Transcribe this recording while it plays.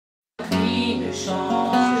vie ne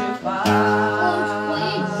change pas.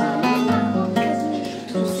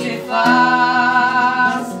 Tout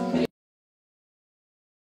s'efface,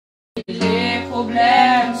 les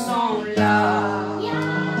problèmes sont là.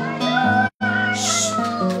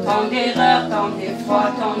 Tant d'erreurs, tant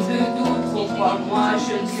d'efforts, tant de doutes. Pourquoi moi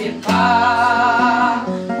je ne sais pas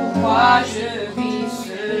pourquoi je vis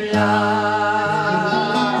cela.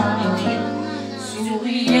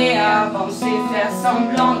 Souriez, avancez, faire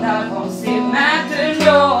semblant d'avancer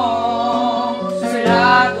maintenant.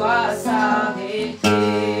 Cela doit s'arrêter.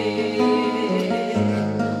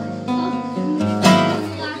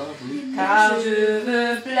 Car je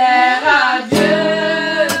veux plaire à Dieu.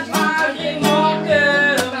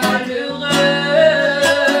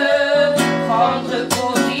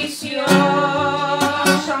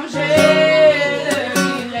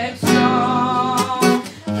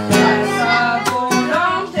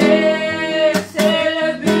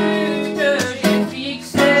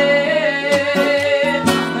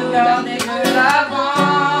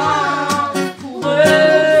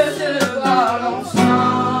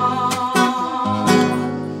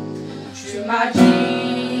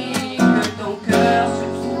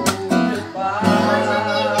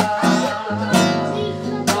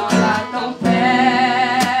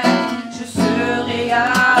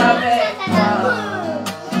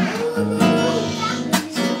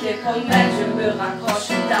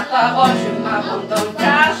 Je m'abandonne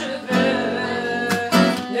car je veux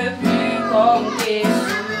ne plus compter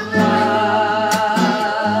sur toi.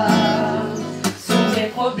 Sur tes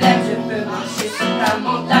problèmes, je peux marcher sur ta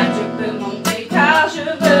montagne, je peux monter car je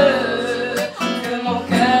veux que mon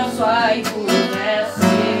cœur soit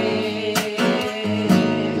bouleversé.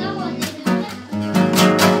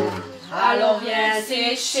 Alors viens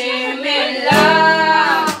sécher mes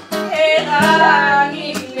larmes et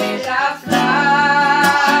ranimer la flamme.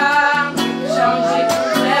 Changer,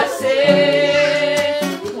 bouleverser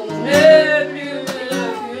pour ne plus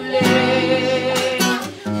reculer.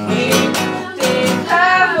 Écouter ta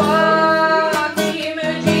voix qui me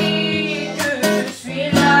dit que je suis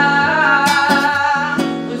là.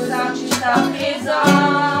 Ressentir ta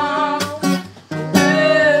présence, te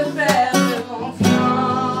faire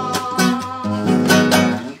confiance.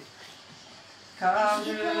 Car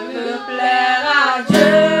je veux plaire à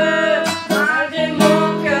Dieu.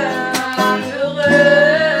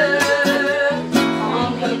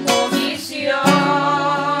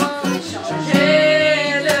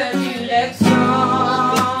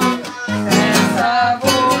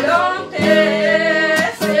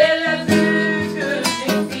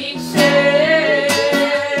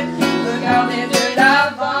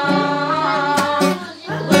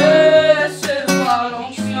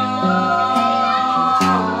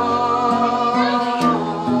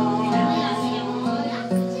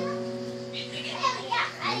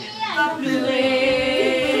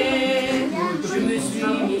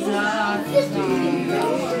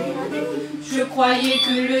 Je croyais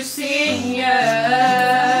que le Seigneur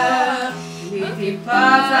n'était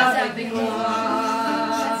pas avec moi.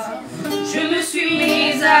 Je me suis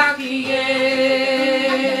mise à crier,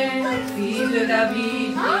 fille de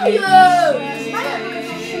David,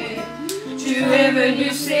 tu es venu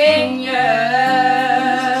Seigneur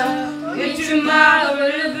et tu m'as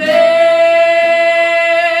relevé.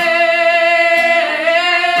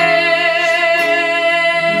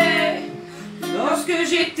 Lorsque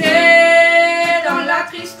j'étais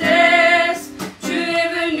tristesse, tu es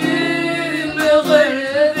venu me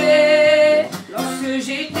relever. Lorsque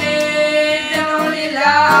j'étais dans les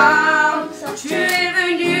larmes, tu es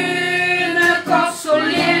venu me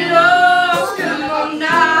consoler. Lorsque mon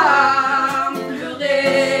âme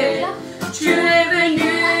pleurait, tu es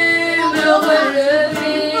venu me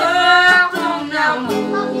relever par ton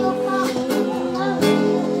amour.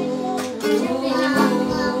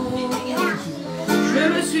 Je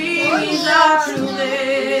me suis mise à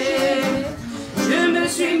pleurer, je me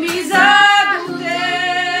suis mise à douter.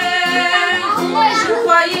 Je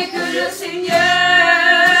croyais que le Seigneur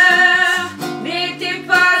n'était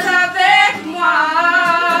pas avec moi.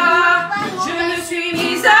 Je me suis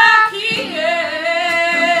mise à crier,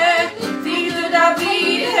 fille de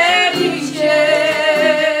David érigée.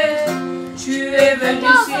 Tu es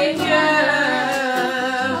venu Seigneur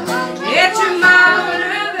et tu m'as relevé.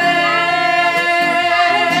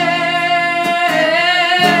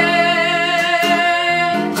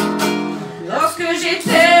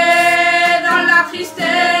 J'étais dans la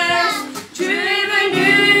tristesse, tu es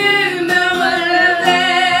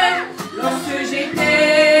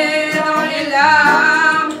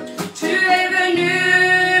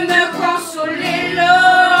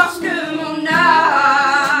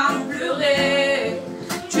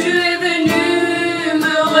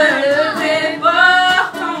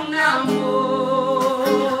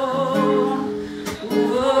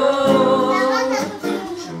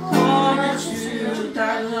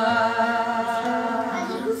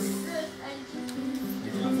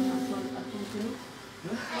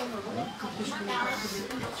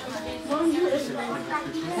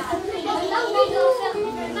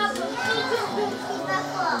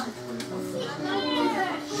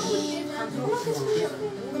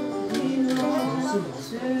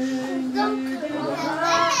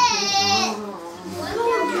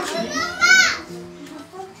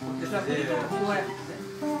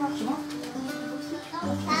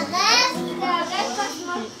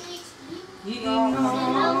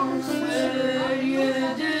Immense lieu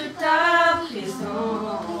de ta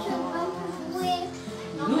présence,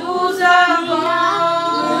 nous avons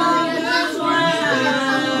besoin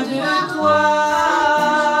de toi.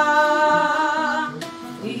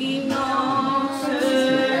 Immense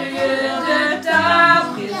lieu de ta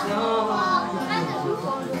présence,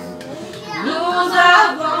 nous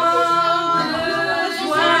avons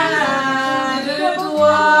besoin de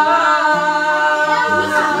toi.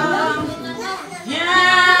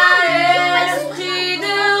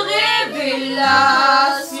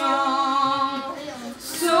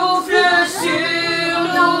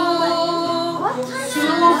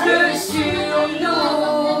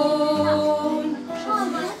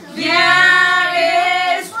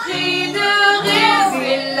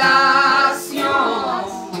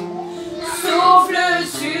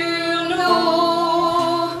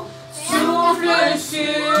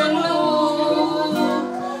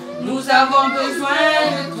 Nous avons besoin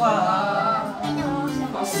de toi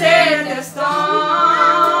en cet instant.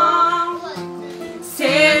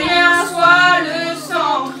 Seigneur, sois le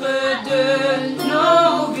centre de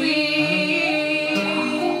nos vies.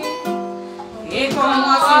 Et pour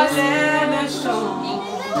moi, s'élève un chant,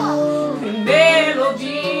 une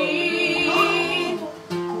mélodie,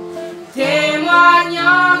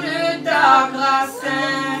 témoignant de ta grâce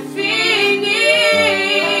infinie.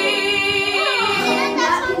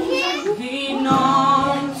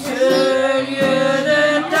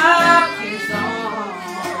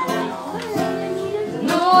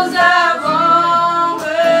 Nous avons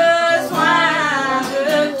besoin de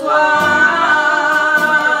toi.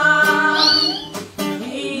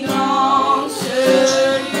 Immense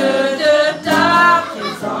lieu de ta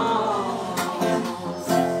présence,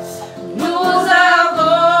 nous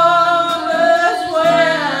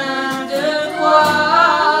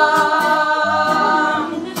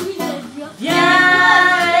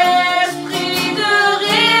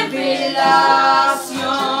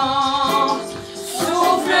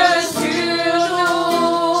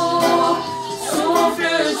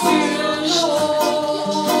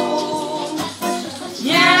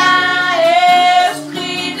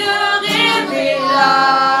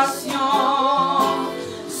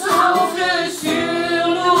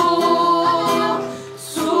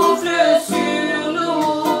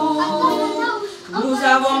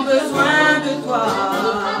avons besoin de toi. Viens, esprit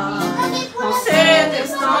de révélation, en cet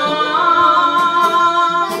instant.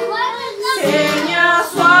 Seigneur,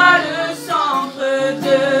 sois le centre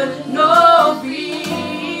de nos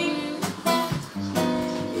vies.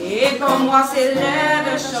 Et pour moi s'élève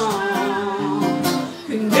un chant,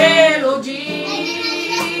 une mélodie,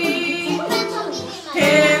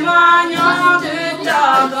 témoignant de ta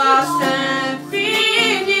grâce infinie.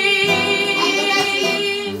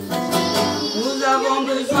 Nous avons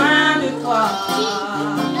besoin de toi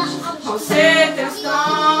en cet instant.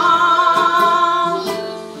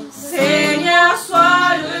 Seigneur, sois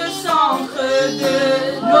le centre de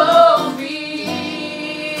nos vies.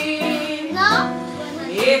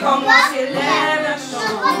 Et comme moi s'élève un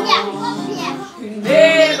chant, une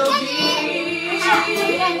mélodie,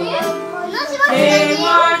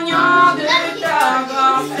 témoignant de ta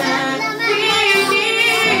grâce infinie.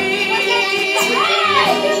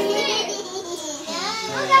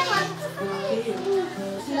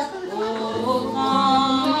 Oh,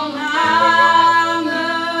 grande âme,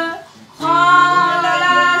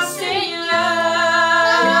 prends-la, Seigneur,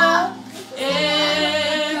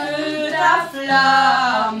 et ta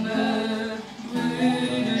flamme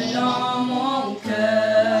brûle dans mon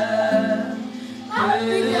cœur,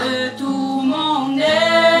 que tout mon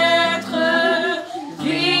être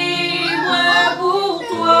vibre pour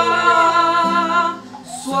toi,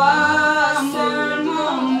 sois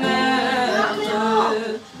mon maître,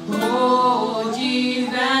 ô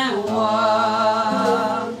divin roi.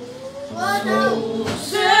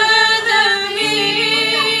 Source de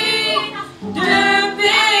vie, de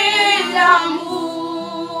paix,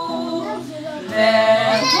 d'amour,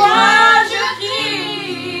 vers toi je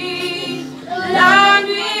crie, la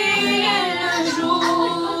nuit et le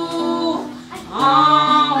jour.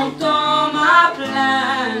 Entends ma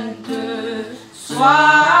plainte,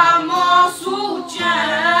 sois mon soutien,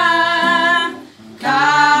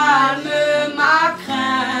 calme ma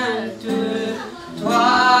crainte,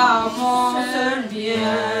 toi mon seul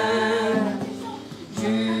bien.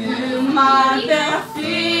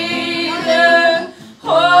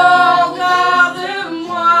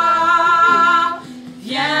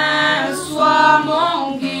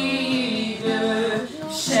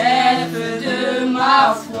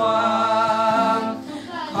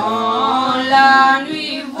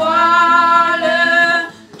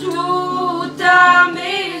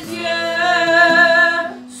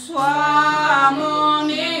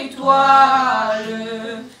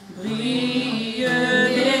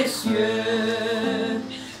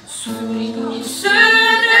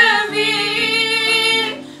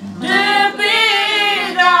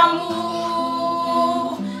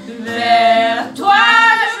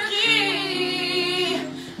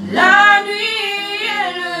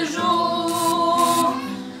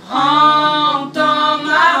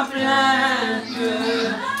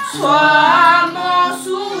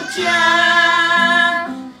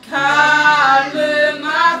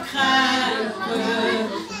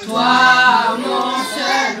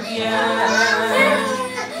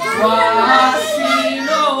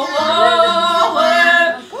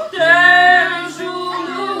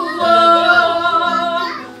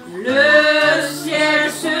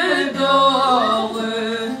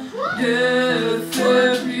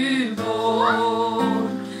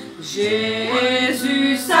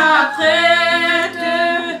 Jésus s'apprête,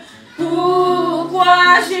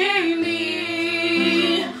 pourquoi j'ai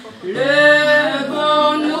mis le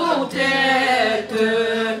bon nos têtes,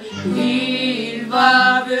 il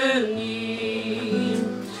va venir,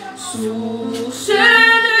 source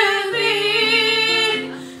de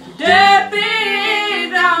vie, de paix,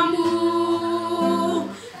 d'amour,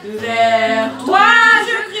 vers toi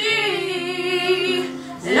je crie,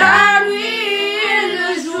 la nuit et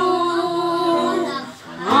le jour,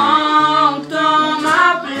 entends ma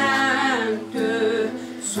plainte,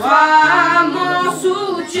 sois mon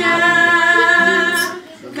soutien,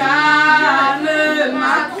 calme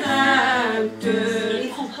ma crainte,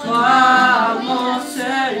 toi mon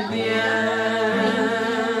seul bien.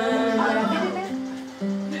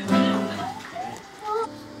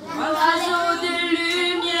 Oiseau de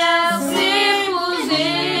lumière s'est posé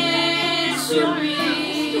sur lui,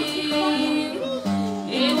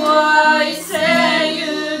 et toi essaye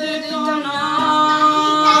de t'en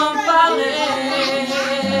emparer.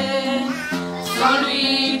 Sans lui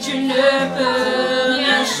tu ne peux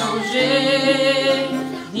rien changer,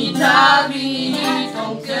 ni ta vie ni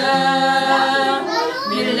ton cœur,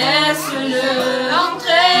 mais laisse-le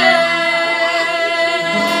entrer.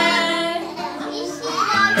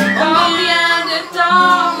 Combien de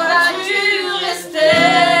temps vas-tu rester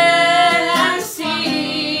ainsi?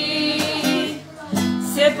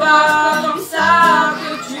 C'est pas comme ça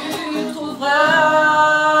que tu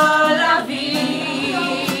trouveras la vie.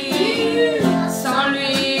 Sans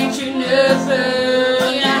lui tu ne peux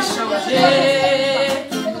rien changer,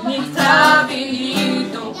 ni ta vie ni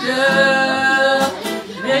ton cœur,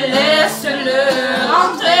 mais laisse-le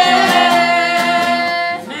entrer.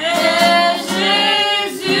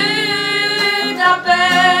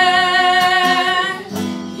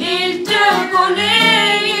 Il te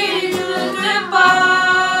connaît, il veut te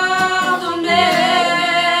pardonner.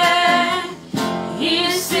 Il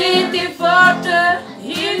sait tes fautes,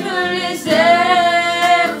 il veut les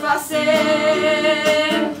effacer.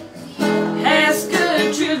 Est-ce que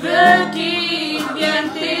tu veux qu'il vienne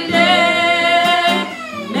t'aider?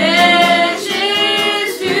 Mais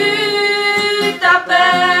Jésus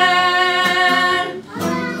t'appelle,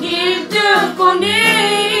 il te connaît.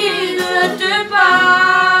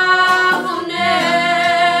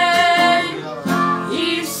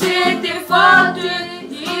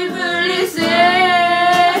 Il veut les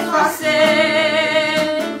effacer.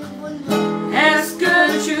 Est-ce que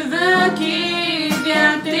tu veux qu'il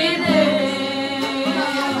vienne t'aider?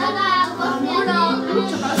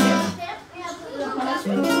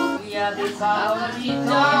 Il y a des paroles qui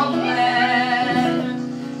t'emmènent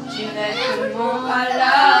directement à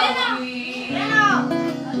la vie.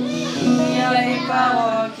 Il y a des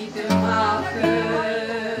paroles qui te marquent.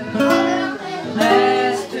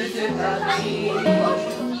 Reste de ta vie.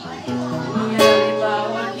 Il y a des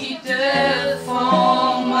paroles qui te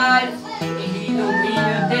font mal et qui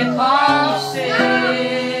dominent tes pensées.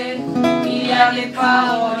 Il y a des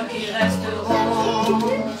paroles qui resteront,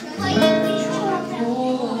 tu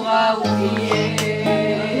pourras oublier.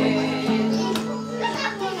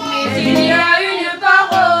 Mais il y a une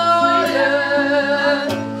parole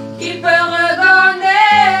qui peut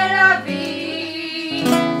redonner la vie.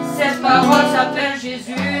 Cette parole s'appelle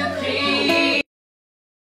Jésus-Christ.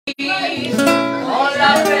 On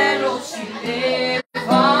l'appelle aussi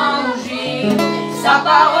l'Évangile. Sa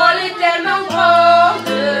parole est tellement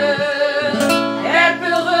grande, elle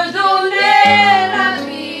peut redonner la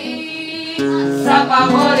vie. Sa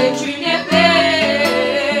parole est une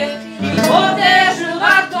épée qui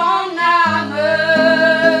protégera ton âme.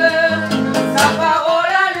 Sa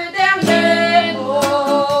parole a le dernier mot.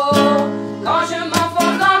 Quand je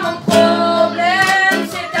m'enfonce dans mon problème,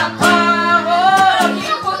 c'est ta parole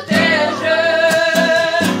qui protège.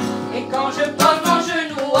 Et quand je pose mon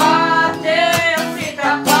genou à terre, c'est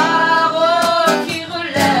ta parole qui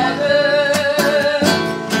relève.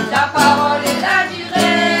 Ta parole est la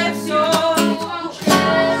direction pour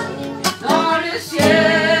entrer.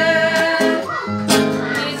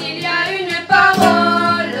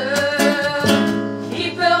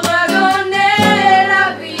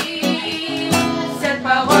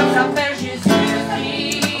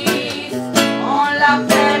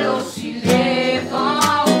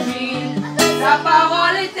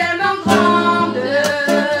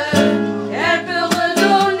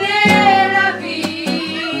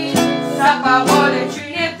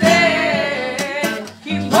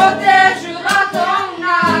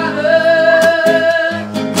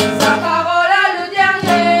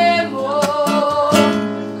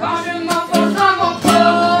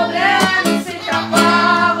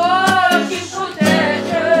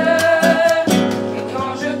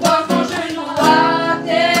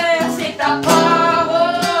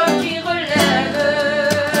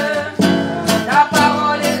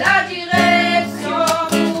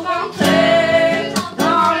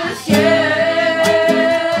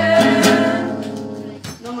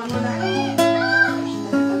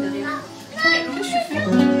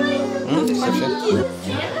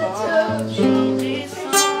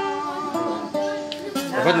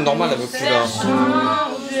 normal avec celui-là.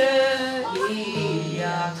 Change, il y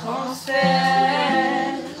a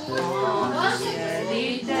transfert entre ciel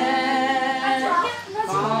et terre.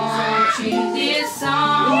 Quand tu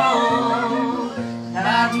descends,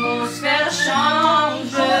 l'atmosphère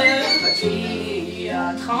change, il y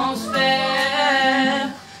a transfert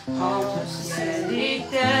entre ciel et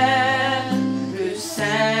terre. Le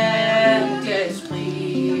Saint-Esprit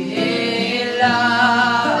est là.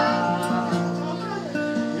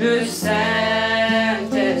 Le Saint-Esprit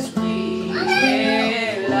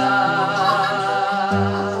est là.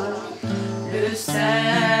 Le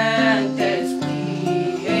Saint-Esprit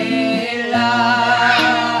est là.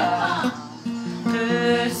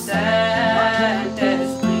 Le Saint-Esprit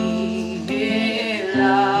est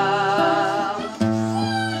là.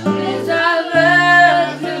 Les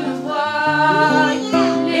aveugles voient,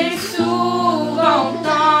 les sourds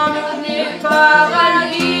entendent, les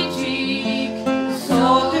paralytiques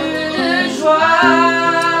sautent de joie.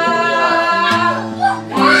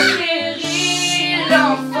 Les stériles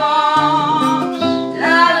enfants,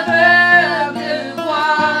 l'aveugle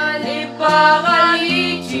voit, les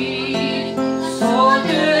paralytiques sautent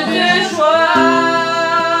de joie.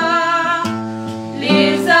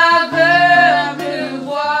 Les aveugles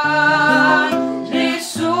voient, les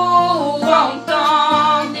sourds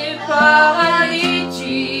entendent, les paralytiques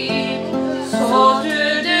sautent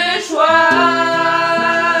de joie.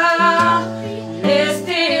 Les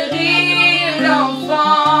stériles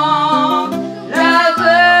enfants,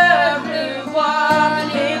 l'aveugle voit,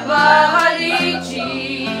 les paralytiques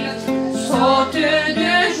sautent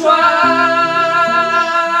de joie.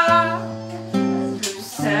 Le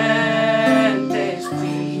Saint-Esprit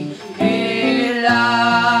est là.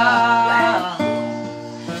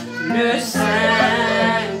 Le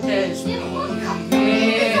Saint-Esprit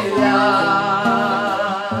est là.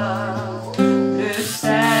 Le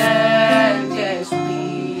Saint-Esprit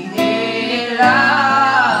est là.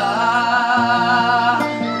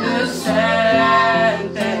 Le Saint-Esprit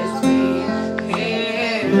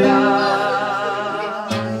est là.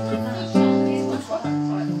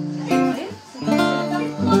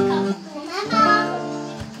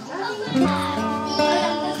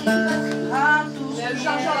 À tous ceux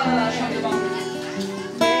qui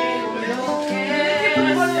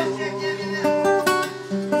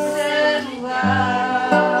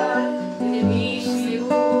de mi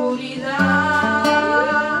seguridad,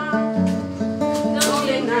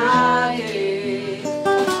 donde nadie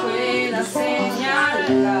nos pueda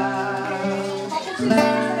señalar.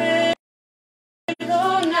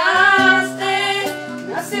 Perdonaste,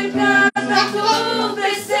 me acercaste a tu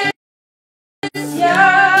presencia.